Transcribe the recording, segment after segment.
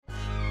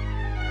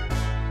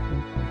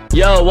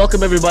Yo,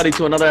 welcome everybody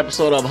to another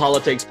episode of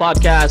Holotakes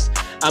Podcast.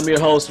 I'm your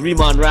host,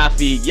 Riemann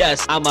Raffi.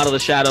 Yes, I'm out of the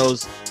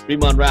shadows.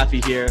 Riemann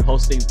Raffi here,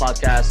 hosting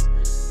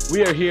podcast.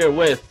 We are here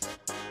with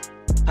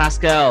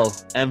Pascal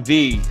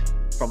MV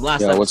from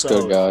last episode. What's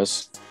good,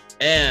 guys?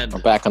 And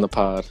I'm back on the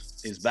pod.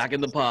 He's back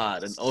in the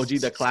pod. And OG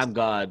the Clam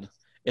God,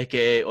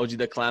 a.k.a. OG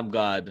the Clam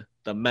God,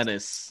 the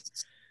Menace.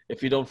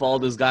 If you don't follow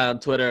this guy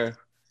on Twitter,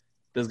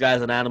 this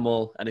guy's an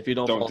animal. And if you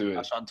don't follow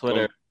Josh on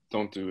Twitter,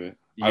 don't do it.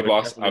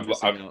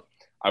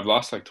 I've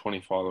lost like 20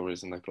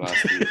 followers in like the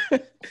last week.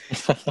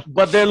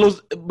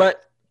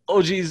 But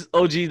OG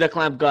the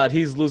Clamp God,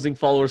 he's losing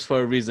followers for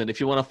a reason. If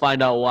you want to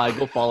find out why,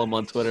 go follow him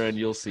on Twitter and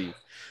you'll see.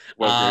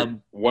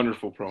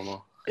 Wonderful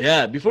promo.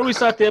 Yeah, before we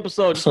start the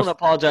episode, just want to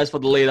apologize for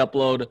the late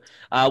upload.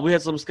 We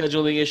had some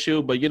scheduling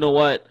issue, but you know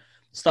what?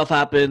 Stuff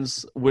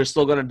happens. We're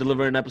still going to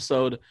deliver an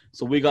episode.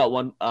 So we got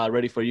one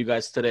ready for you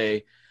guys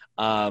today.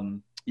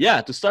 To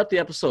start the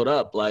episode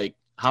up, like,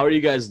 how are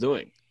you guys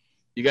doing?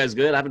 You guys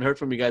good? I haven't heard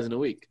from you guys in a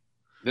week.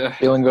 Yeah.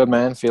 Feeling good,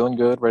 man. Feeling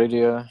good. Ready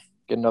to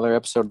get another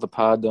episode of the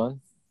pod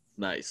done.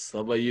 Nice. How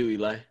about you,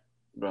 Eli?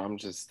 Bro, I'm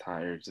just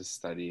tired, just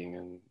studying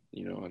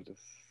and,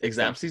 just...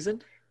 Exam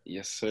season?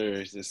 Yes,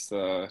 sir. Just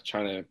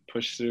trying to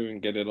push through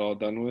and get it all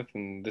done with.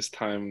 And this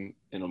time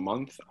in a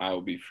month, I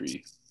will be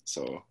free.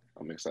 So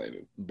I'm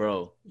excited.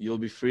 Bro, you'll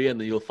be free and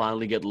then you'll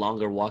finally get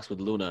longer walks with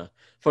Luna.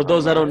 For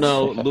those that don't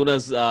know,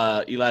 Luna's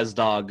Eli's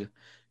dog.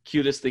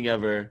 Cutest thing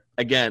ever.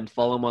 Again,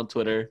 follow him on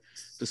Twitter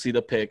to see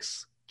the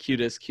pics.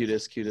 Cutest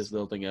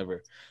little thing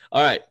ever.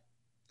 All right.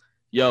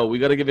 Yo, we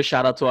got to give a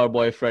shout out to our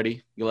boy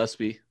Freddie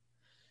Gillespie.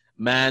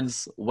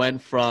 Mans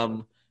went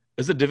from,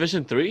 is it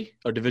Division 3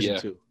 or Division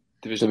 2?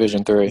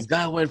 Division 3. This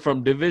guy went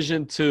from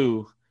Division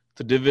 2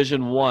 to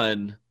Division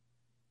 1.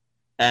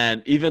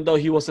 And even though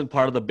he wasn't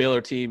part of the Baylor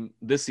team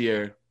this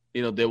year,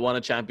 they won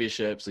a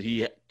championship. So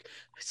he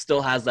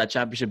still has that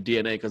championship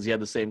DNA because he had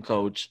the same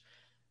coach.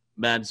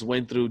 Mans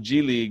went through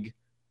G League,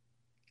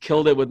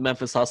 killed it with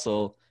Memphis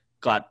Hustle,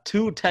 got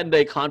 2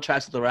 10-day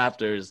contracts with the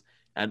Raptors,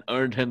 and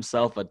earned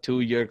himself a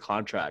 2-year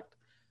contract.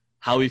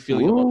 How are you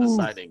feeling about this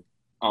signing?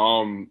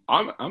 I'm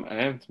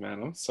amped,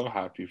 man. I'm so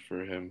happy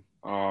for him.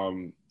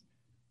 I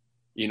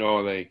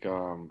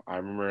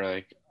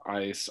remember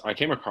I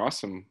came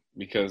across him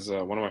because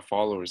one of my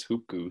followers,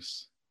 Hoop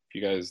Goose. If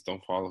you guys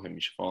don't follow him,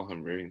 you should follow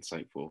him. Very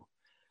insightful.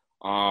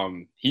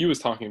 He was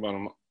talking about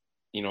him,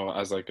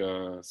 as like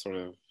a sort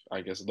of,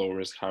 I guess, low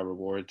risk, high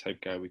reward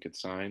type guy we could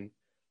sign.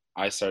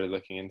 I started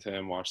looking into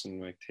him,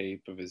 watching like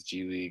tape of his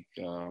G League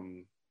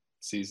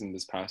season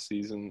this past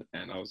season,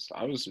 and I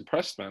was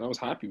impressed, man. I was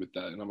happy with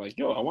that, and I'm like,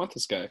 yo, I want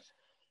this guy.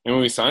 And when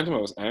we signed him, I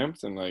was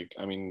amped, and like,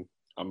 I mean,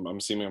 I'm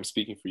assuming I'm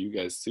speaking for you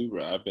guys too,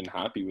 bro. I've been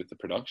happy with the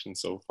production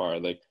so far.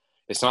 Like,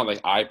 it's not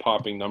like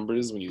eye-popping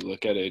numbers when you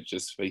look at it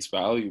just face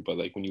value, but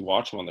like when you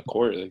watch him on the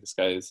court, like this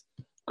guy has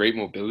great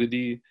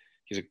mobility.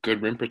 He's a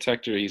good rim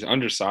protector. He's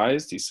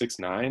undersized. He's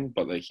 6'9",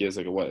 but like he has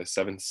like a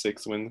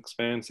 7'6"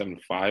 wingspan, 7'5"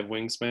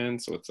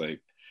 wingspan. So it's like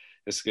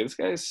this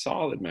guy is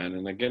solid, man.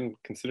 And again,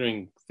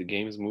 considering the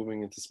game is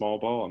moving into small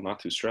ball, I'm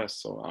not too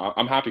stressed. So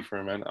I'm happy for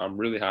him, man. I'm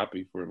really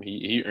happy for him.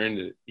 He earned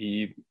it.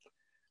 He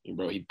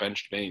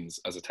benched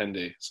Baines as a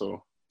 10-day.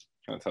 So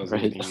kind of tells me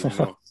anything you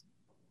know.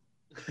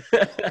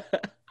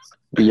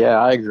 Yeah,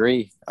 I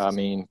agree. I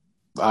mean,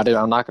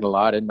 I'm not gonna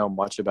lie. I didn't know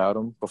much about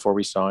him before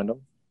we signed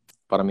him.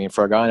 But, I mean,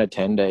 for a guy in a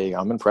 10-day,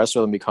 I'm impressed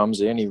with him. He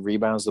comes in, he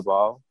rebounds the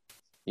ball.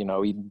 He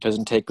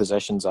doesn't take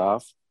possessions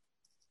off.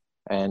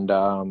 And,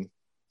 man,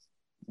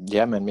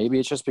 maybe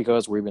it's just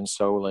because we've been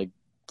so, like,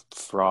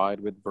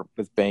 fried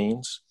with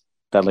Baines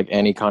that, like,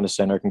 any kind of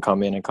center can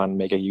come in and kind of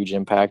make a huge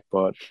impact.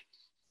 But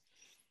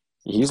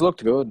he's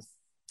looked good.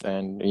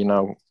 And,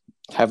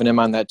 having him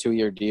on that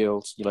 2-year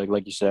deal,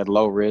 like you said,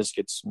 low risk,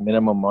 it's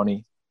minimum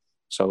money.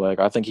 So, like,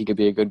 I think he could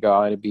be a good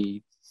guy to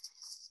be –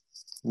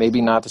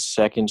 maybe not the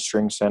second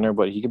string center,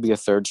 but he could be a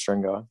third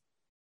string guy.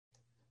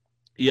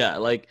 Yeah,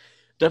 like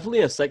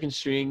definitely a second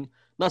string,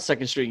 not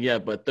second string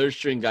yet, but third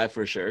string guy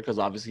for sure. Because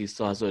obviously he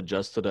still has to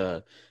adjust to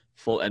the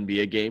full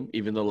NBA game,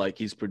 even though like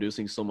he's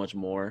producing so much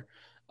more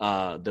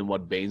than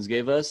what Baines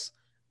gave us.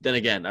 Then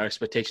again, our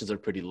expectations are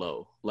pretty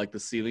low. Like the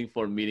ceiling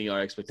for meeting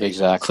our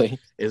expectations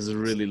is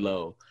really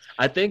low.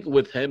 I think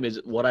with him is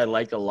what I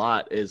like a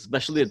lot is,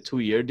 especially a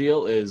 2-year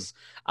deal, is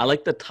I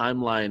like the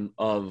timeline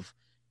of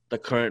the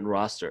current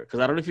roster,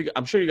 because I don't know if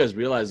I'm sure you guys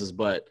realize this,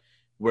 but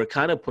we're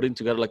kind of putting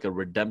together like a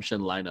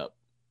redemption lineup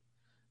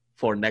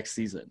for next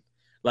season.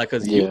 Like,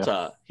 because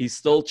Utah, he's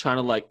still trying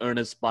to like earn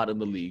his spot in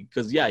the league.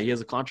 Because he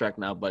has a contract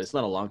now, but it's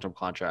not a long-term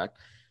contract.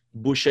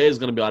 Boucher is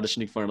going to be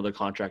auditioning for another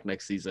contract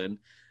next season.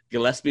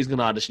 Gillespie is going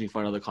to audition for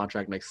another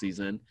contract next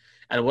season.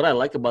 And what I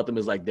like about them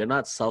is like they're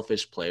not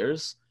selfish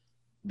players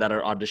that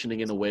are auditioning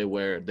in a way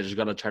where they're just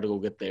going to try to go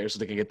get there so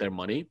they can get their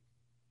money.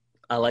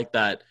 I like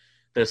that.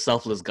 They're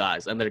selfless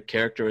guys, and their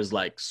character is,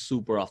 like,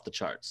 super off the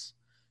charts.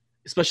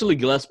 Especially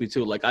Gillespie,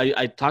 too. Like,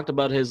 I talked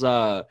about his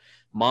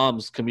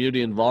mom's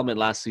community involvement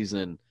last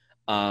season.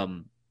 Not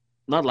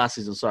last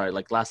season, sorry.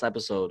 Like, last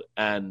episode.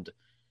 And,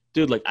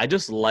 dude, like, I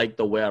just like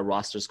the way our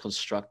roster's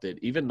constructed.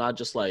 Even not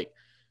just, like,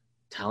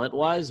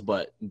 talent-wise,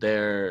 but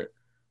they're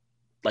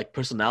like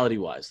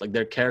personality-wise, like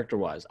their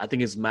character-wise. I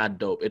think it's mad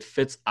dope. It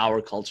fits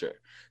our culture.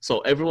 So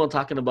everyone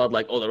talking about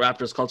like, oh, the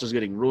Raptors culture is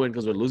getting ruined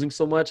because we're losing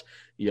so much.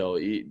 Yo,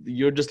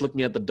 you're just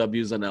looking at the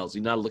W's and L's.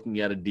 You're not looking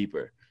at it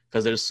deeper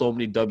because there's so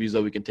many W's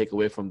that we can take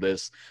away from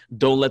this.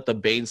 Don't let the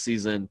Bane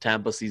season,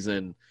 Tampa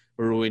season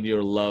ruin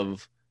your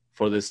love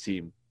for this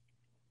team.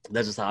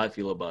 That's just how I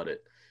feel about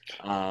it.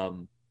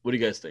 What do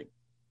you guys think?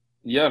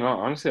 Yeah, no,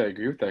 honestly, I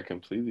agree with that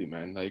completely,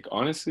 man. Like,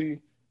 honestly,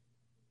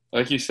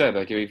 like you said,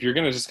 like if you're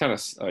gonna just kind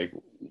of like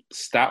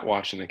stat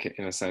watch in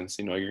a sense,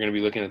 you know, you're gonna be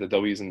looking at the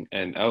W's and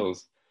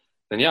L's.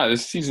 Then yeah,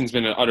 this season's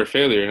been an utter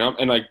failure,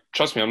 and like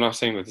trust me, I'm not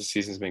saying that this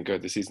season's been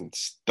good. This season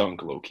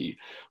stunk low key,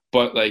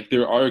 but like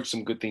there are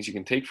some good things you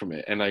can take from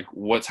it. And like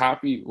what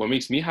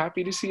makes me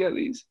happy to see at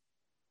least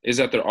is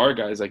that there are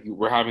guys like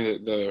we're having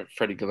the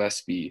Freddie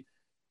Gillespie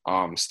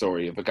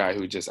story of a guy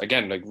who just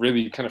again like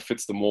really kind of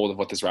fits the mold of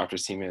what this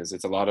Raptors team is.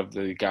 It's a lot of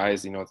the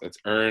guys, you know, that's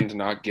earned,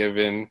 not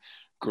given,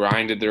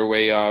 grinded their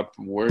way up,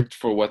 worked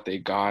for what they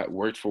got,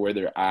 worked for where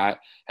they're at,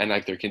 and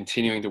like they're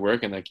continuing to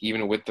work. And like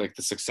even with like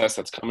the success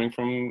that's coming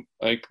from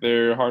like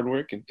their hard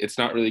work, it's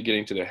not really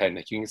getting to their head.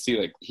 Like you can see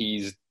like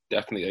he's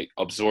definitely like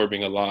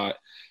absorbing a lot.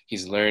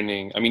 He's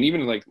learning. I mean,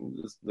 even like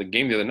the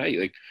game the other night,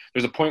 like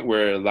there's a point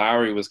where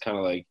Lowry was kind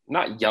of like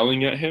not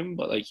yelling at him,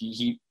 but like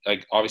he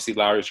like obviously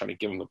Lowry was trying to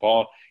give him the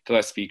ball.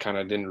 Gillespie kind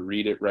of didn't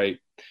read it right,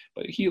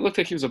 but he looked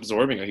like he was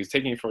absorbing it. He's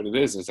taking it for what it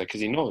is. It's like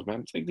because he knows, man.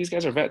 It's like these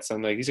guys are vets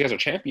and like these guys are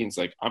champions.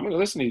 Like I'm gonna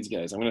listen to these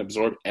guys. I'm gonna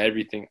absorb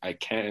everything I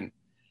can.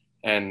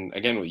 And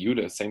again with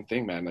Yuta, same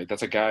thing, man. Like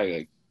that's a guy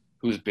like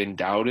who's been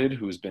doubted,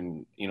 who's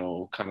been you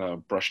know kind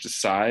of brushed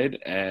aside,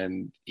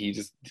 and he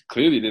just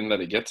clearly didn't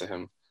let it get to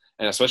him.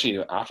 And especially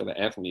after the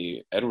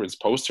Anthony Edwards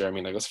poster, I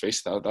mean, like let's face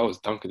it, that was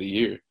dunk of the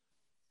year,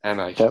 and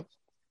like Yep.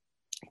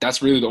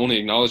 that's really the only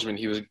acknowledgement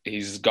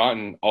he's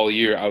gotten all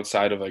year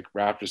outside of like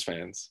Raptors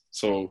fans.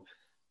 So,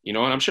 you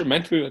know, and I'm sure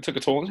mentally that took a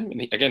toll on him.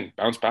 And he, again,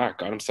 bounced back,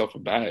 got himself a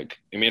bag.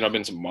 It may not have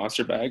been some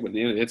monster bag, but at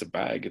the end of the day, it's a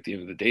bag at the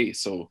end of the day.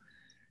 So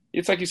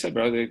it's like you said,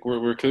 bro. Like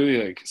we're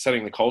clearly like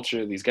setting the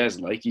culture. These guys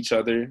like each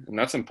other, and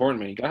that's important,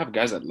 man. You gotta have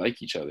guys that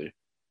like each other,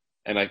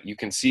 and like you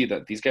can see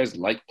that these guys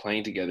like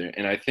playing together.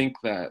 And I think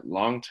that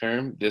long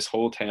term, this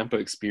whole Tampa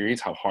experience,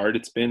 how hard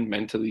it's been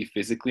mentally,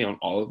 physically on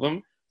all of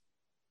them,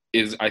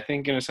 is I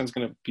think in a sense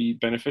going to be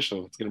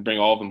beneficial. It's going to bring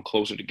all of them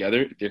closer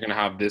together. They're going to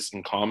have this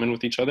in common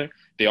with each other.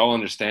 They all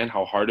understand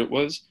how hard it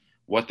was,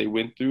 what they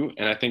went through,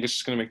 and I think it's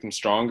just going to make them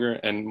stronger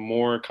and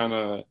more kind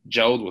of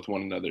gelled with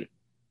one another.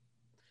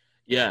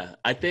 Yeah,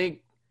 I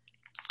think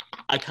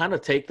I kind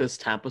of take this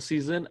Tampa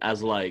season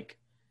as like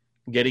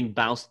getting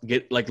bounced,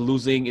 like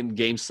losing in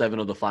Game 7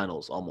 of the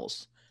finals,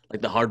 almost like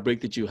the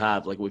heartbreak that you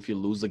have. Like if you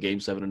lose the Game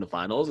 7 in the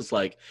finals, it's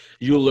like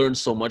you learn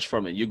so much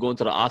from it. You go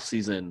into the off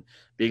season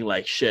being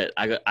like, shit,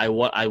 I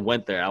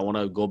went there. I want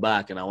to go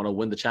back and I want to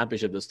win the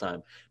championship this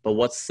time. But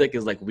what's sick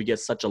is like we get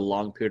such a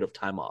long period of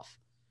time off.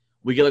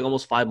 We get like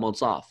almost 5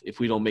 months off if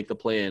we don't make the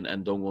play in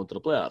and don't go into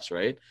the playoffs,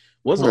 right?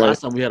 When's the Right.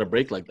 last time we had a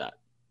break like that?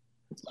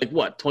 Like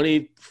what,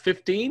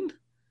 2015?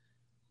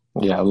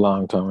 Yeah, a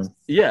long time.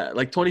 Yeah,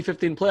 like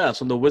 2015 playoffs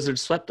when the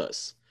Wizards swept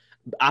us.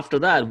 After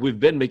that, we've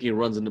been making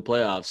runs in the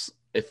playoffs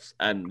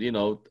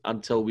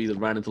until we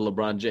ran into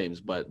LeBron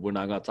James, but we're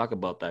not gonna talk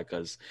about that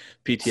because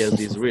PTSD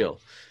is real.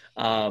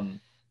 Um,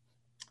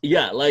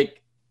 yeah,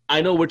 like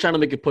I know we're trying to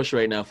make a push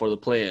right now for the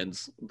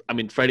play-ins. I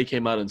mean, Freddie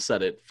came out and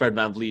said it. Fred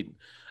VanVleet,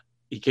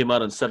 he came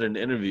out and said it in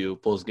an interview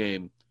post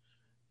game.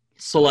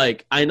 So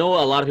like I know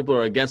a lot of people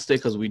are against it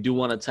because we do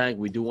want to tank,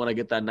 we do want to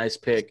get that nice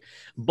pick,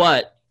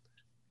 but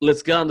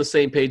let's get on the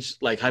same page.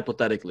 Like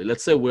hypothetically,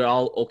 let's say we're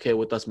all okay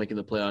with us making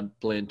the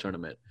play-in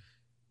tournament.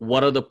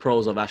 What are the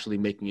pros of actually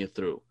making it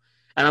through?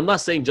 And I'm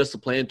not saying just the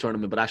play-in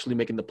tournament, but actually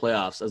making the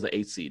playoffs as the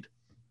 8th seed.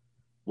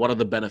 What are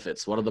the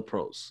benefits? What are the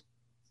pros?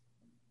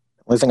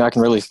 Only thing I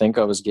can really think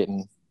of is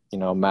getting, you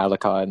know,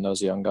 Malachi and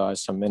those young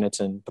guys some minutes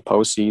in the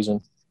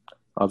postseason.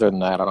 Other than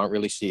that, I don't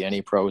really see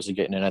any pros of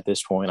getting in at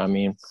this point. I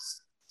mean,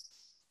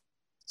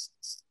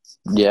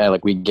 yeah,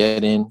 like we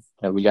get in,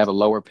 we have a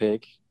lower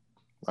pick.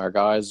 Our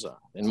guys,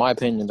 in my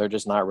opinion, they're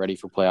just not ready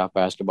for playoff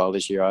basketball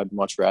this year. I'd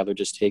much rather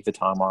just take the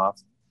time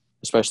off,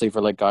 especially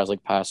for like guys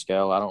like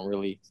Pascal. I don't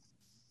really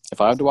 –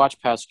 if I have to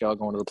watch Pascal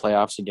go into the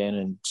playoffs again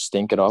and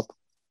stink it up,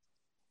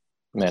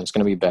 man, it's going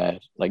to be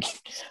bad. Like,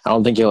 I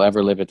don't think he'll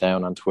ever live it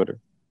down on Twitter.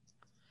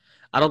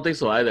 I don't think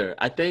so either.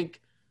 I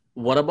think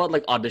what about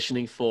like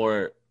auditioning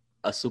for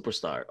a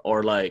superstar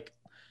or like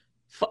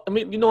I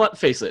mean, you know what?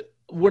 Face it.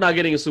 We're not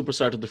getting a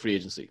superstar to the free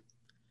agency.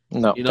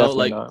 No, You know, definitely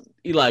like not.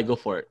 Eli, go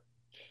for it.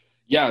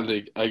 Yeah,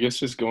 like I guess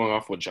just going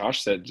off what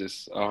Josh said,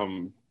 just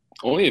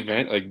only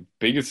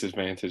biggest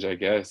advantage, I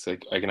guess,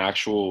 like an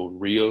actual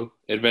real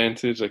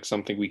advantage, like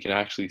something we can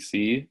actually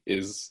see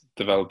is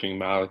developing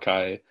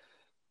Malachi,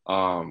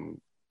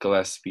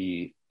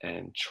 Gillespie,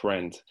 and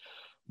Trent.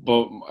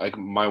 But like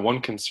my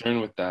one concern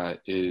with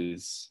that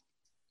is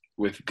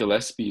with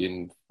Gillespie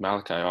and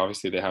Malachi,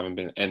 obviously they haven't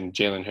been, and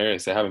Jalen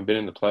Harris, they haven't been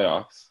in the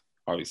playoffs,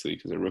 obviously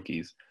because they're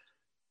rookies.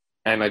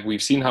 And like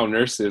we've seen how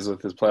Nurse is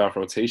with his playoff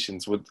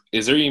rotations.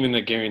 Is there even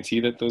a guarantee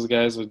that those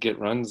guys would get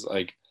runs?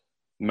 Like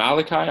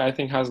Malachi, I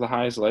think has the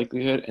highest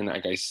likelihood, and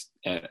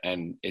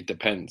and it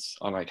depends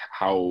on like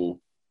how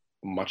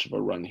much of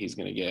a run he's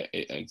gonna get.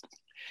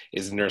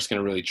 Is Nurse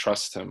gonna really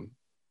trust him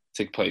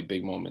to play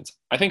big moments?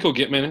 I think he'll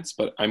get minutes,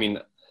 but I mean,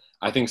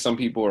 I think some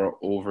people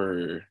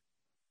are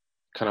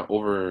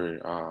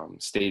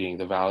stating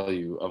the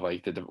value of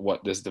like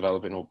what this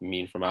development will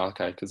mean for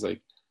Malachi, because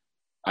like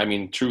I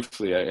mean,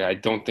 truthfully, I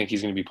don't think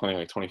he's going to be playing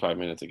like 25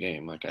 minutes a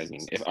game. Like, I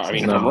mean, if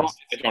No.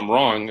 I'm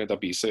wrong, that'd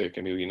be sick.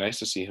 I mean, it'd be nice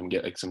to see him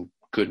get like some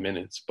good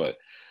minutes. But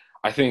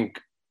I think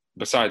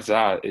besides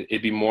that,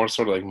 it'd be more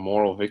sort of like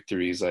moral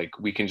victories. Like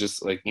we can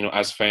just like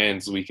as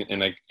fans, we can, and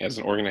like as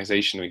an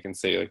organization, we can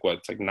say like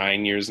it's like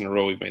 9 years in a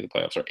row we've made the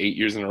playoffs, or 8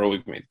 years in a row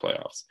we've made the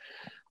playoffs.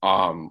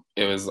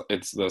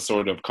 It's the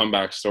sort of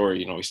comeback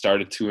story. We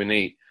started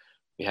 2-8.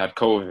 We had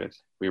COVID.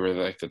 We were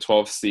like the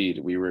 12th seed.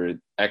 We were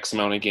X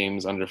amount of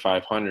games under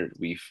 500.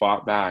 We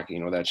fought back.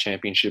 That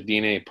championship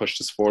DNA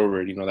pushed us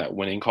forward. That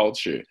winning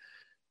culture.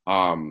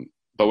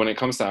 But when it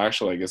comes to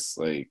actual, I guess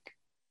like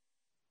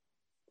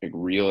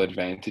real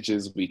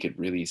advantages we could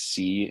really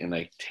see and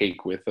like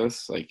take with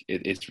us, like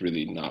it's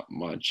really not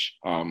much.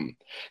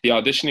 The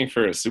auditioning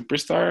for a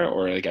superstar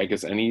or like I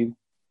guess any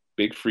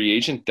big free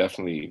agent,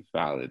 definitely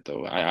valid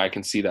though. I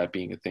can see that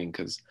being a thing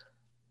because.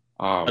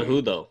 But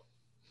who though?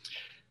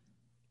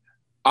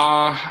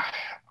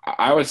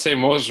 I would say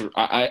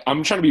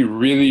I'm trying to be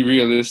really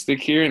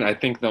realistic here, and I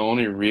think the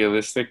only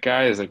realistic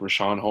guy is like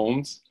Rashawn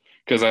Holmes,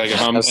 because like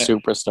if I'm a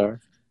superstar.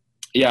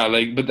 Yeah,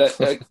 like but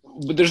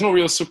but there's no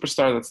real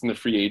superstar that's in the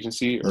free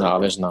agency. No,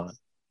 there's not.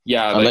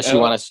 Yeah, unless you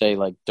want to say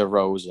like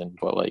DeRozan,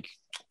 but like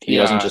he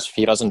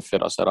doesn't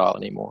fit us at all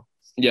anymore.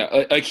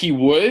 Yeah, like he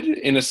would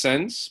in a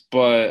sense,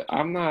 but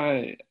I'm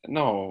not.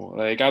 No,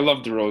 like I love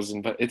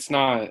DeRozan, but it's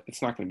not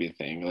going to be a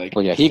thing. Like,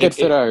 well, yeah, he could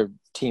fit our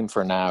team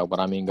for now, but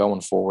I mean,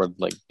 going forward,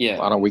 like,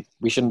 yeah,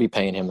 we shouldn't be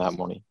paying him that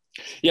money.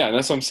 Yeah,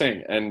 that's what I'm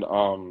saying, and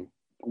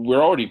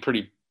we're already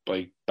pretty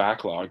like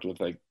backlogged with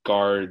like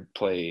guard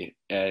play,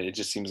 and it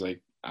just seems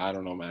like I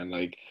don't know, man.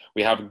 Like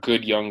we have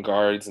good young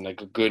guards and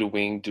like a good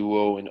wing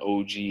duo in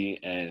OG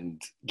and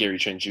Gary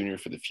Trent Jr.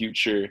 for the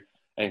future,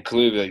 and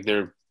clearly like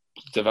they're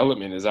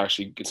development is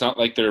actually, it's not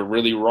like they're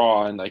really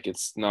raw and like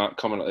it's not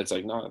coming, it's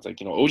like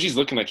OG's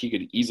looking like he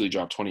could easily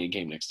drop 20 a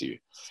game next year.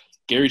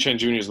 Gary Trent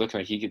Jr. is looking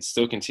like he could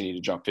still continue to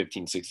drop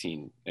 15,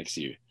 16 next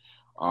year.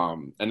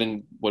 And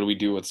then what do we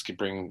do? Let's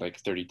bring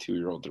like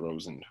 32-year-old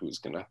DeRozan who's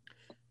gonna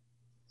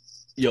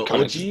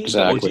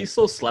OG's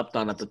so slept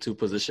on at the 2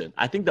 position.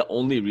 I think the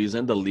only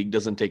reason the league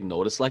doesn't take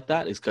notice like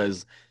that is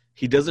because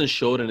he doesn't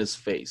show it in his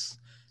face.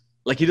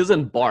 Like he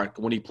doesn't bark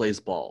when he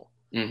plays ball.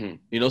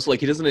 Mm-hmm. So like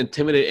he doesn't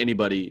intimidate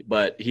anybody,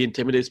 but he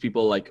intimidates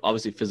people, like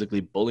obviously physically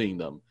bullying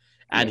them.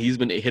 And he's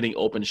been hitting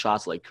open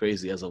shots like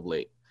crazy as of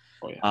late.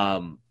 Oh, yeah.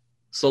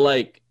 So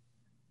like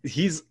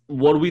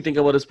what do we think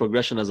about his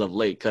progression as of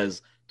late?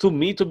 Because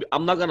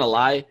I'm not gonna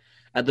lie,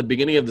 at the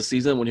beginning of the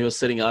season when he was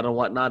sitting out and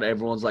whatnot,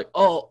 everyone's like,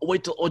 oh,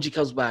 wait till OG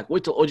comes back.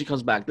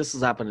 This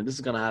is happening. This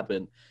is gonna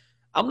happen.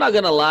 I'm not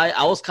gonna lie,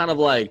 I was kind of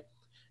like,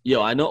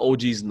 yo, I know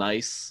OG's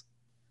nice,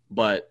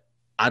 but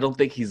I don't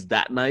think he's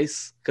that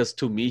nice because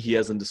to me, he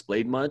hasn't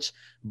displayed much.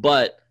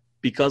 But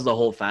because the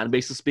whole fan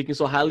base is speaking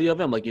so highly of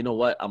him, I'm like, you know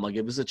what? I'm going to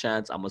give this a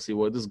chance. I'm going to see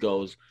where this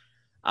goes.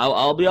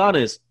 I'll be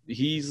honest.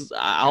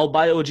 I'll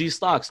buy OG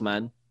stocks,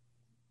 man.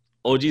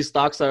 OG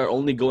stocks are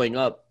only going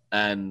up.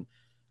 And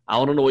I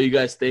want to know what you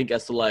guys think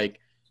as to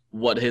like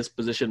what his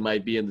position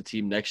might be in the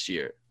team next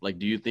year. Like,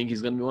 do you think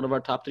he's going to be one of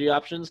our top 3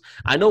 options?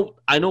 I know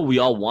we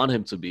all want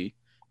him to be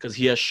because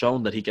he has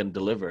shown that he can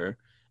deliver.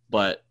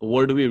 But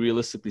where do we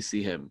realistically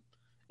see him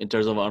in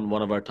terms of on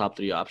one of our top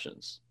 3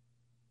 options?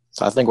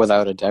 So I think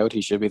without a doubt, he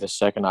should be the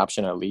second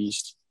option at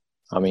least.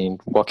 I mean,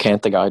 what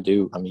can't the guy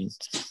do? I mean,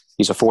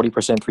 he's a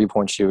 40%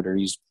 three-point shooter.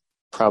 He's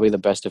probably the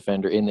best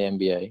defender in the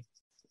NBA.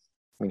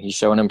 I mean, he's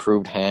shown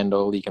improved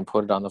handle. He can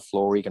put it on the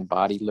floor. He can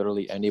body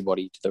literally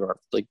anybody to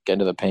get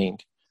into the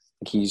paint.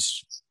 Like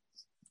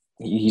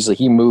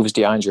he moves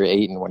DeAndre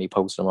Ayton when he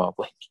posts him up.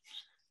 Like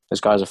this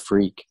guy's a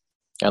freak,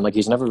 and like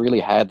he's never really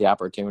had the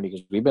opportunity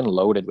because we've been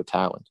loaded with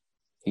talent.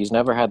 He's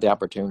never had the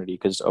opportunity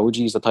because OG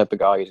is the type of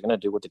guy he's going to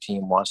do what the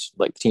team wants,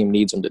 like the team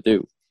needs him to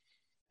do.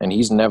 And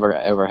he's never,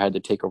 ever had to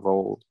take a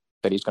role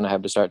that he's going to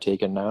have to start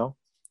taking now.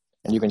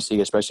 And you can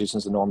see, especially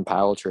since the Norman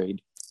Powell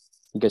trade,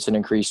 he gets an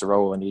increased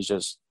role and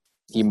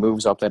he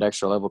moves up that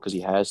extra level because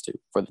he has to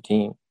for the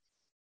team.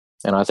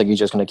 And I think he's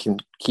just going to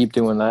keep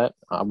doing that.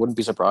 I wouldn't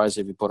be surprised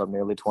if he put up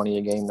nearly 20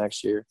 a game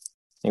next year.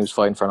 He was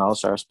fighting for an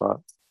all-star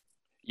spot.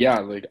 Yeah,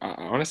 like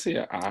honestly,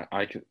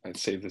 I'd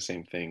say the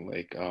same thing.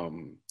 Like,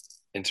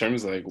 in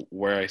terms of like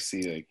where I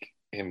see like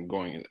him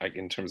going, like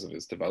in terms of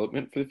his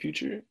development for the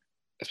future,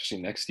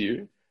 especially next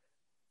year.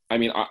 I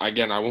mean,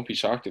 I won't be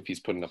shocked if he's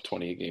putting up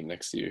 20 a game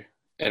next year,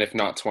 and if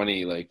not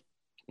 20, like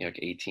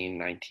 18,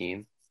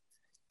 19.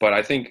 But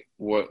I think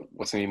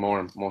what's gonna be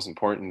most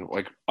important,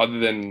 like other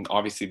than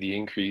obviously the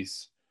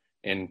increase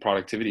in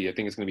productivity. I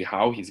think it's going to be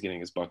how he's getting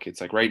his buckets.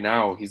 Like right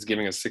now, he's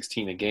giving us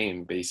 16 a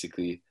game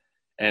basically,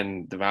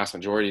 and the vast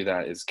majority of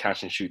that is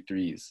catch and shoot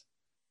threes.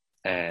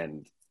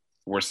 And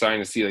we're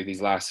starting to see like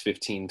these last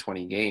 15,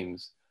 20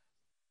 games,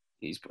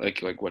 he's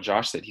like what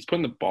Josh said, he's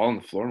putting the ball on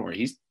the floor more.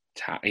 He's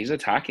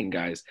attacking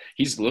guys.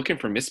 He's looking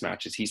for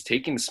mismatches. He's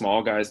taking the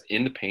small guys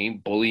in the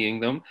paint,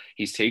 bullying them.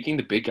 He's taking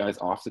the big guys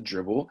off the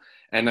dribble.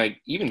 And like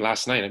even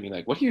last night, I mean,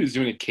 like what he was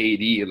doing at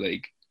KD,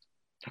 like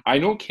I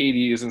know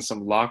KD isn't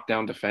some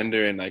lockdown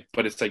defender, and like,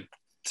 but it's like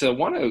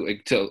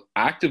to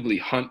actively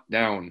hunt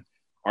down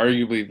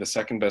arguably the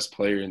second best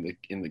player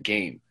in the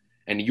game,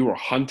 and you are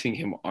hunting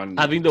him on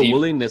Having the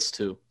willingness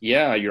to.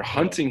 Yeah, you're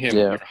hunting him.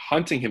 Yeah. You're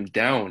hunting him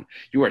down.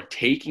 You are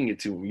taking it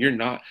to him. You're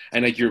not,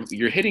 and like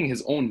you're hitting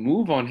his own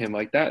move on him,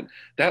 like that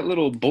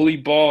little bully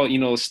ball, a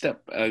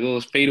little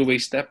fadeaway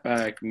step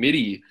back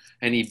midi,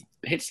 and he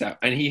hits that,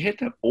 and he hit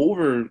that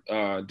over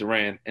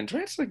Durant, and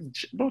Durant's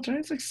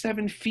like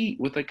 7 feet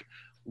with like.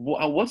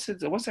 What's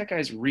that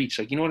guy's reach?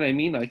 Like, you know what I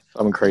mean? Like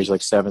something crazy, like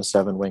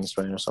 7'7"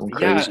 wingspan or something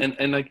crazy. Yeah,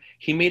 and like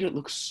he made it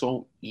look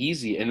so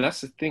easy, and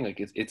that's the thing.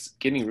 Like it's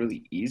getting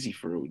really easy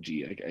for OG.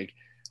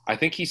 I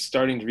think he's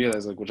starting to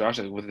realize, like what Josh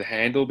said, with the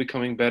handle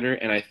becoming better,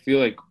 and I feel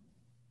like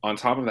on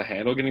top of the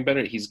handle getting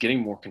better, he's getting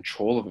more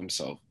control of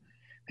himself.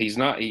 He's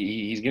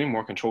getting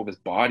more control of his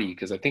body,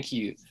 because I think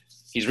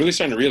he's really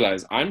starting to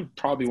realize I'm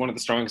probably one of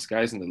the strongest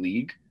guys in the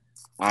league.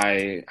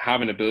 I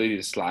have an ability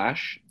to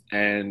slash.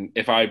 And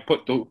if I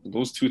put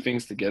those two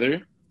things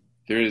together,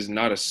 there is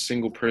not a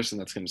single person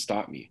that's going to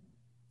stop me.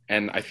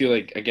 And I feel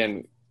like,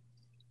 again,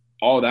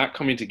 all that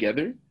coming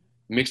together,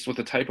 mixed with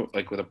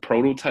with a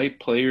prototype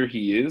player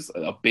he is,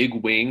 a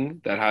big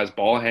wing that has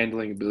ball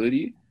handling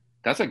ability,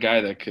 that's a guy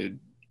that could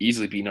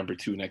easily be number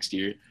 2 next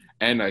year.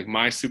 And like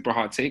my super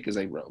hot take is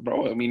like,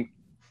 bro, I mean,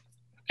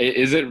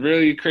 is it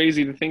really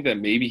crazy to think that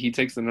maybe he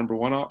takes the number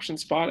 1 option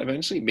spot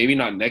eventually? Maybe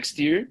not next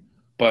year,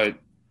 but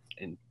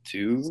in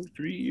 2-3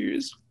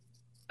 years.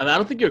 And I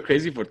don't think you're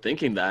crazy for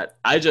thinking that.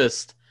 I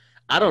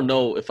don't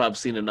know if I've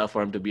seen enough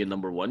for him to be a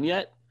number 1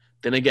 yet.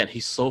 Then again,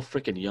 he's so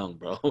freaking young,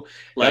 bro.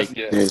 Like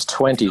he's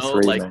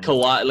 23, like man.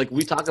 Kawhi, like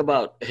we talk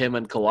about him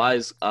and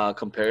Kawhi's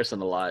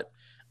comparison a lot.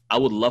 I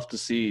would love to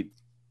see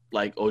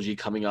like OG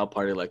coming out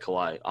party like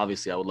Kawhi.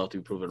 Obviously, I would love to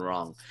be proven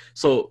wrong.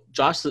 So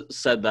Josh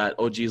said that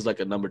OG is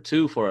like a number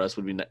 2 for us.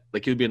 He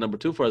would be a number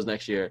 2 for us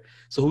next year.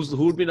 So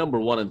who would be number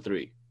 1 and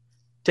 3?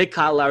 Take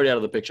Kyle Lowry out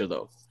of the picture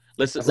though.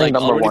 Let's like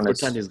already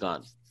pretend he's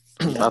gone.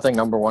 I think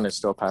number 1 is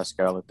still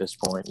Pascal at this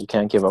point. You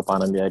can't give up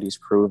on him yet. He's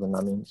proven.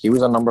 I mean, he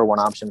was a number 1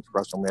 option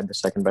for us when we had the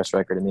second best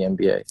record in the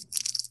NBA.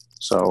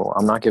 So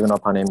I'm not giving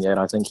up on him yet.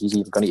 I think he's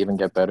going to even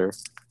get better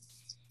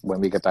when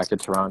we get back to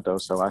Toronto.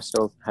 So I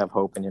still have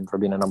hope in him for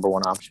being a number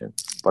 1 option.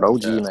 But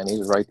OG, man,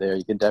 he's right there.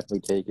 You can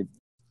definitely take it.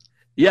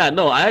 Yeah,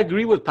 no, I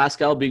agree with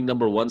Pascal being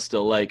number 1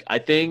 still. Like, I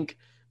think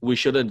we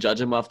shouldn't judge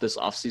him off this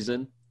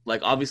offseason. Like,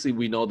 obviously,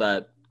 we know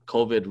that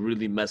COVID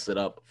really messed it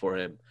up for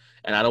him.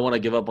 And I don't want to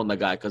give up on the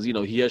guy because,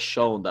 he has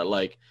shown that,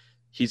 like,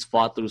 he's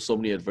fought through so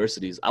many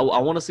adversities. I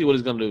want to see what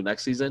he's going to do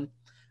next season.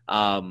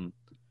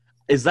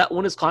 Is that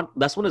when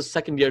that's when his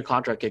second-year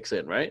contract kicks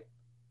in, right?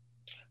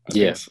 I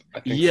think so.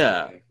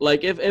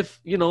 Like, if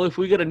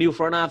we get a new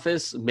front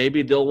office,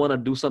 maybe they'll want to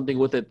do something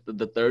with it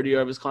the third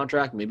year of his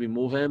contract, maybe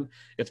move him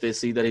if they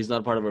see that he's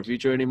not part of our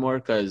future anymore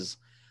because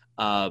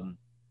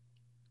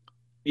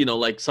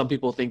like some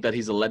people think that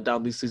he's a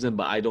letdown this season,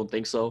 but I don't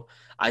think so.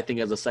 I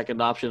think as a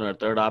second option or a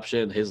third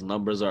option, his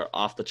numbers are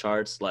off the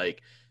charts.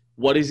 Like,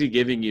 what is he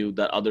giving you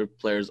that other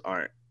players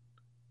aren't?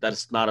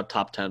 That's not a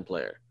top 10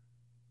 player.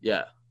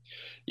 Yeah.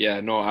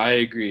 Yeah, no, I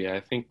agree. I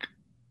think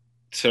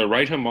to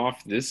write him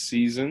off this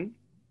season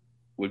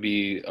would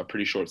be a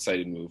pretty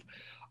short-sighted move.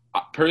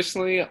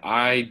 Personally,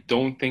 I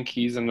don't think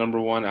he's a number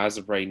 1 as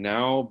of right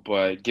now,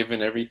 but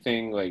given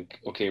everything, like,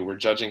 okay, we're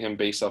judging him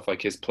based off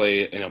like his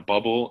play in a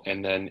bubble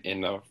and then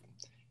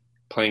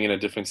playing in a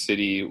different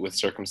city with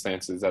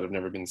circumstances that have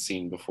never been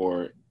seen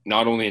before,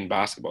 not only in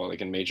basketball,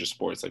 like in major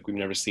sports, like we've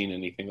never seen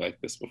anything like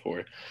this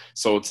before.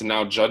 So to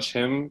now judge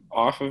him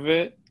off of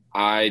it,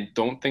 I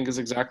don't think is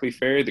exactly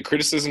fair. The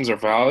criticisms are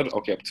valid,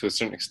 okay, up to a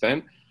certain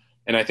extent.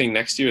 And I think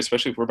next year,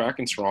 especially if we're back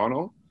in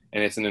Toronto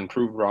and it's an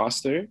improved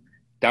roster,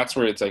 that's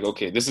where it's like,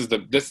 okay, that's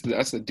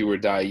the do or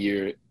die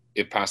year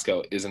if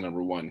Pascal is a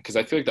number 1. Because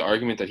I feel like the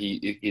argument that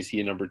is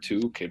he a number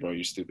 2? Okay, bro,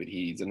 you're stupid.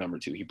 He's a number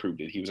 2. He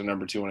proved it. He was a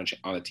number 2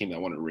 on a team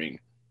that won a ring.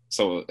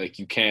 So like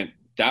you can't.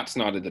 That's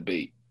not a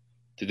debate.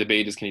 The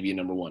debate is, can he be a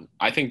number 1?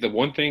 I think the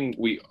one thing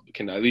we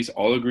can at least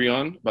all agree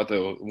on about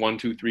the 1,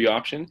 2, 3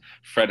 option,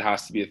 Fred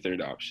has to be a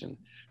third option.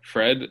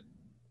 Fred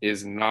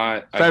is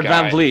not a Fred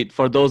guy. VanVleet,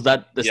 for those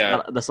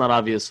that's not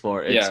obvious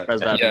for. It's Fred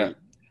VanVleet.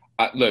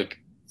 Look,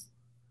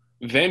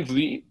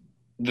 VanVleet,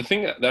 the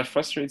thing that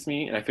frustrates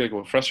me, and I feel like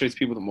what frustrates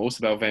people the most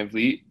about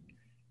VanVleet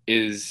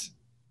is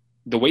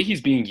the way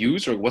he's being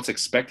used, or what's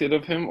expected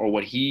of him, or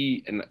what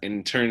he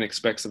in turn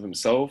expects of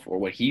himself, or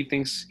what he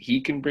thinks he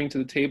can bring to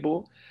the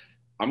table.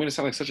 I'm going to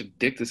sound like such a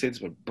dick to say this,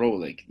 but bro,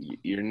 like,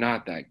 you're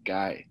not that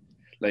guy.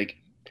 Like,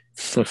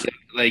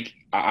 Like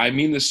I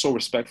mean this so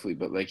respectfully,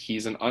 but like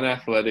he's an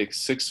unathletic,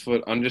 6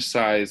 foot,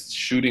 undersized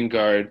shooting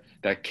guard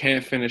that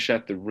can't finish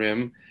at the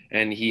rim,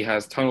 and he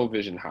has tunnel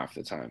vision half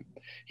the time.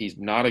 He's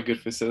not a good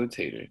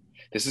facilitator.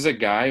 This is a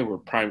guy where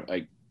prime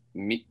like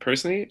me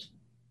personally,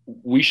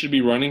 we should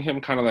be running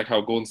him kind of like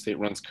how Golden State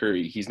runs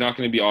Curry. He's not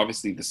going to be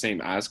obviously the same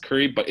as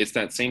Curry, but it's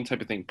that same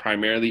type of thing,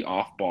 primarily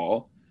off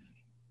ball.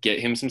 Get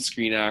him some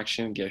screen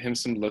action, get him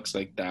some looks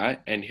like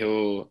that, and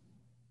he'll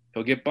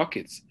get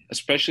buckets,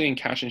 especially in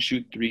catch and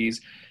shoot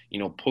threes,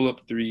 pull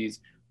up threes,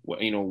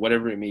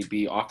 whatever it may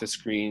be, off the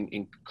screen,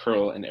 in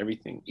curl and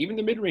everything. Even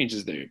the mid range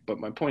is there. But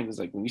my point is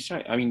like when you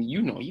try, I mean,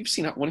 you've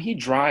seen it when he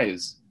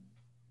drives,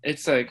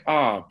 it's like,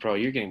 oh, bro,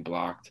 you're getting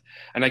blocked.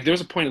 And like there was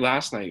a point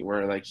last night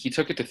where like he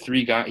took it to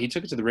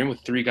the rim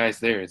with three guys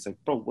there. It's like,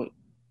 bro,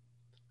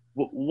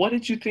 what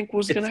did you think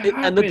was gonna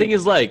happen? And the thing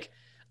is, like,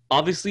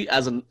 obviously,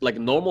 as like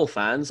normal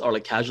fans or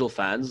like casual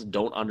fans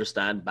don't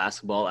understand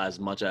basketball as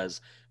much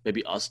as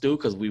maybe us do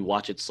because we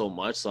watch it so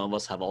much. Some of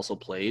us have also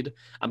played.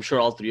 I'm sure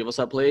all three of us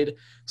have played.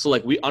 So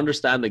like we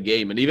understand the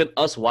game, and even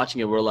us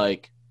watching it, we're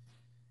like,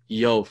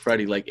 "Yo,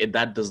 Freddie, like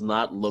that does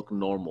not look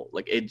normal.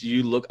 Like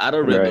you look out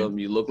of rhythm.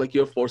 Right. You look like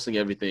you're forcing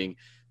everything.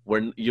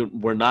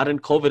 We're not in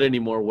COVID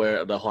anymore,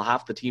 where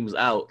half the team's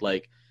out.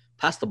 Like,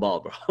 pass the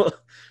ball, bro.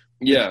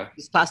 Yeah,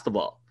 just pass the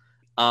ball."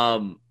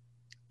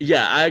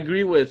 Yeah, I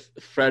agree with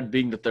Fred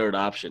being the third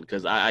option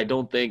because I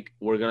don't think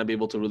we're going to be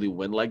able to really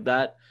win like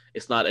that.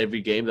 It's not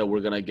every game that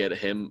we're going to get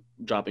him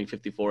dropping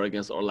 54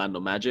 against Orlando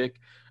Magic.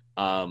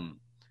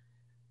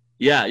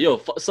 Yeah,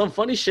 some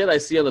funny shit I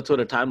see on the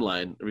Twitter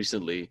timeline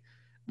recently.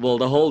 Well,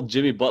 the whole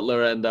Jimmy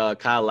Butler and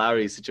Kyle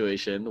Lowry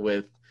situation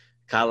with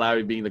Kyle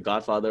Lowry being the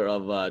godfather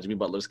of Jimmy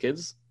Butler's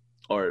kids,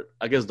 or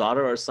I guess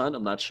daughter or son,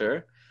 I'm not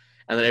sure.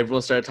 And then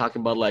everyone started talking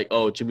about like,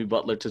 oh, Jimmy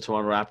Butler to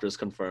Toronto Raptors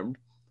confirmed.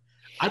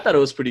 I thought it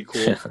was pretty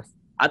cool.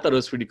 I thought it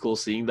was pretty cool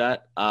seeing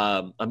that.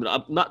 I mean,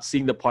 I'm not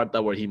seeing the part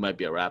that where he might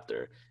be a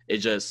Raptor.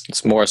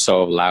 It's more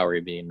so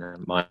Lowry being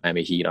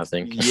Miami Heat, I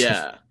think.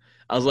 Yeah.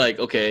 I was like,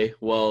 okay,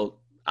 well,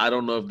 I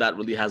don't know if that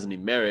really has any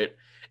merit.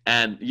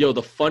 And,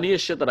 the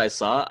funniest shit that I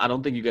saw, I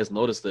don't think you guys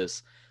noticed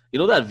this. You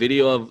know that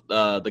video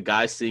of the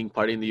guy seeing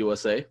Party in the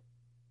USA?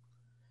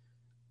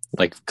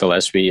 Like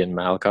Gillespie and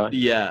Malachi?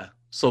 Yeah.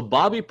 So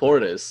Bobby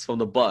Portis from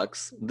the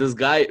Bucks, this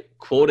guy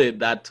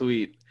quoted that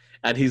tweet.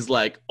 And he's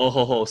like,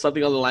 oh,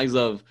 something on the lines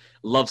of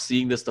love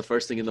seeing this the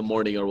first thing in the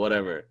morning or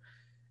whatever.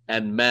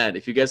 And man,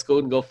 if you guys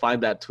go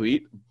find that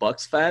tweet,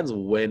 Bucks fans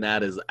went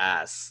at his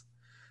ass.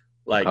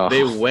 Like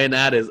they went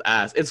at his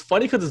ass. It's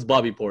funny because it's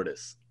Bobby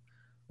Portis.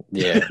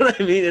 Yeah. You know what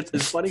I mean?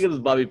 It's funny because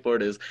it's Bobby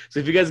Portis. So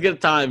if you guys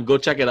get time, go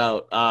check it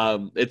out.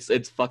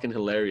 It's fucking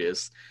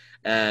hilarious.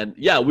 And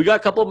yeah, we got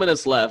a couple of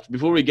minutes left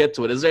before we get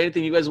to it. Is there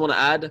anything you guys want to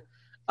add?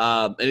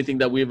 Anything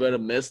that we've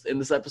missed in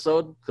this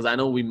episode? Because I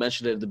know we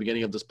mentioned it at the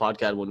beginning of this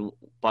podcast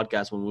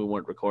when we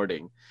weren't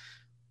recording.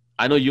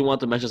 I know you want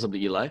to mention something,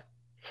 Eli.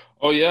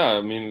 Oh yeah,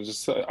 I mean,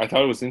 just I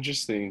thought it was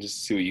interesting just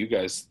to see what you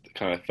guys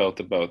kind of felt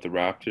about the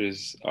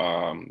Raptors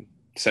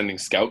sending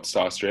scouts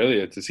to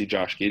Australia to see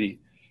Josh Giddey,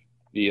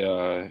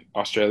 the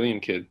Australian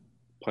kid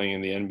playing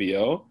in the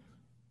NBL.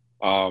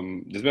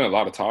 There's been a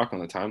lot of talk on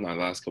the timeline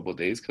the last couple of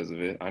days because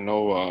of it. I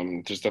know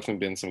there's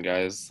definitely been some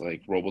guys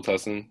like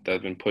Robitussin that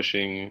have been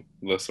pushing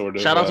the sort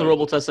of. Shout out to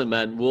Robitussin,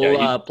 man.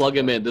 We'll plug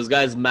him in. This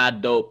guy's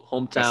mad dope.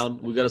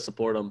 Hometown. We gotta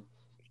support him.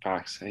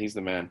 Facts. He's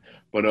the man.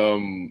 But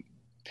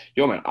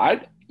yo, man,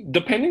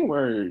 depending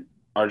where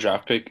our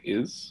draft pick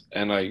is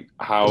and like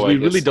how we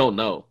really don't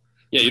know.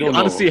 Yeah, you don't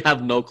honestly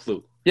have no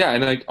clue. Yeah,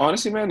 and like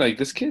honestly, man, like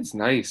this kid's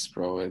nice,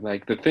 bro. And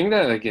like the thing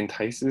that like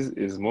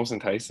is most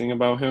enticing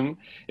about him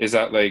is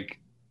that like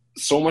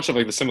so much of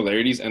like the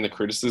similarities and the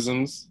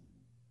criticisms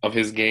of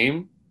his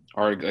game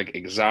are like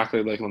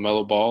exactly like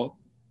LaMelo Ball.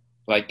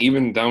 Like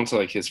even down to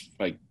like his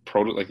like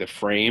the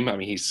frame. I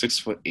mean, he's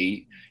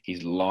 6'8".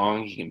 He's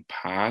long. He can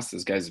pass.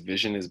 This guy's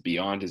vision is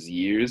beyond his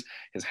years.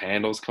 His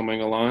handle's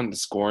coming along. The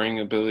scoring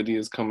ability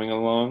is coming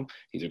along.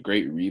 He's a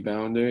great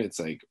rebounder. It's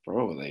like,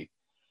 bro, like.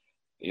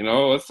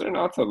 What's there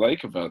not to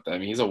like about that? I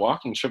mean, he's a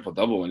walking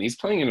triple-double, and he's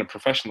playing in a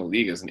professional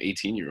league as an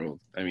 18-year-old.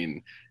 I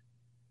mean,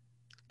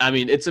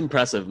 it's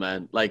impressive,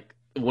 man. Like,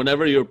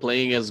 whenever you're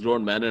playing as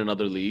grown men in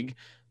another league,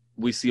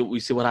 we see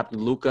what happened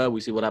to Luka. We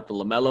see what happened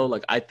to LaMelo.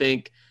 Like, I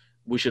think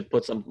we should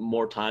put some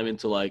more time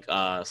into, like,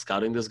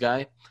 scouting this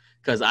guy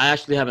because I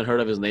actually haven't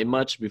heard of his name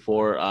much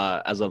before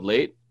as of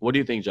late. What do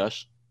you think,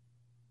 Josh?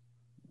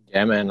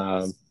 Yeah, man.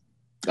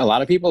 A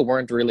lot of people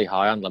weren't really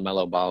high on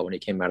LaMelo Ball when he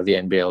came out of the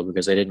NBL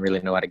because they didn't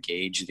really know how to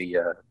gauge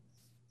the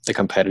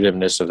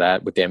competitiveness of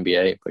that with the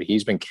NBA. But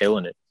he's been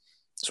killing it.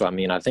 So I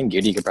mean, I think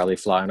Giddey could probably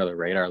fly under the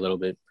radar a little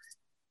bit,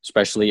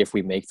 especially if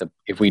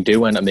we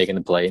do end up making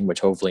the play, which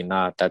hopefully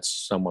not. That's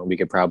someone we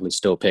could probably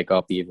still pick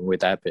up even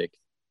with that pick.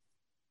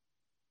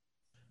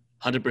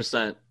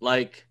 100%.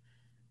 Like,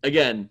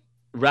 again,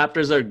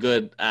 Raptors are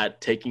good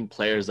at taking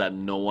players that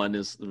no one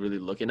is really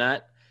looking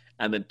at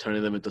and then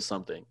turning them into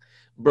something.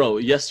 Bro,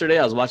 yesterday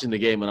I was watching the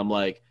game and I'm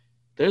like,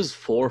 there's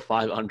 4 or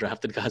 5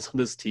 undrafted guys on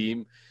this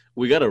team.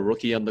 We got a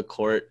rookie on the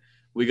court.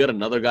 We got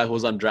another guy who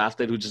was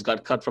undrafted who just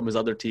got cut from his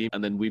other team,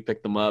 and then we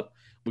picked him up.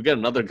 We got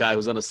another guy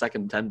who's on a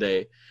second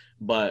 10-day.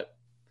 But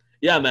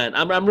yeah, man,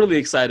 I'm really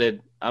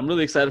excited. I'm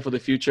really excited for the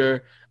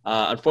future.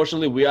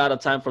 Unfortunately, we're out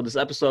of time for this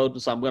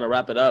episode, so I'm going to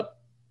wrap it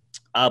up.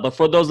 But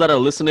for those that are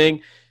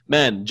listening,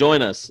 man,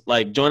 join us.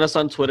 Like, join us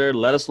on Twitter.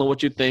 Let us know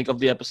what you think of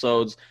the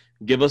episodes.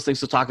 Give us things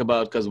to talk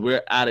about because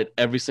we're at it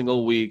every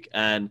single week.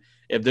 And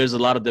if there's a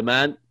lot of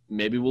demand,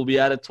 maybe we'll be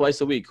at it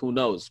twice a week. Who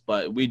knows?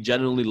 But we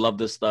genuinely love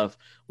this stuff.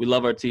 We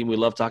love our team. We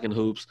love talking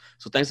hoops.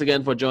 So thanks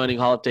again for joining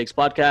Hall of Takes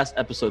Podcast,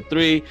 Episode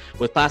 3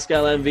 with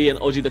Pascal MV and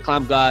OG the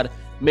Clamp God.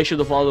 Make sure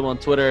to follow them on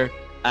Twitter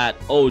at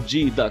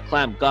OG the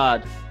Clamp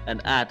God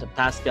and at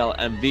Pascal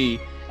MV.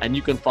 And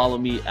you can follow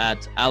me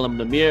at Alam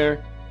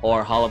Namir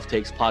or Hall of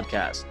Takes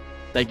Podcast.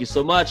 Thank you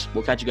so much.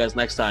 We'll catch you guys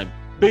next time.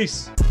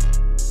 Peace.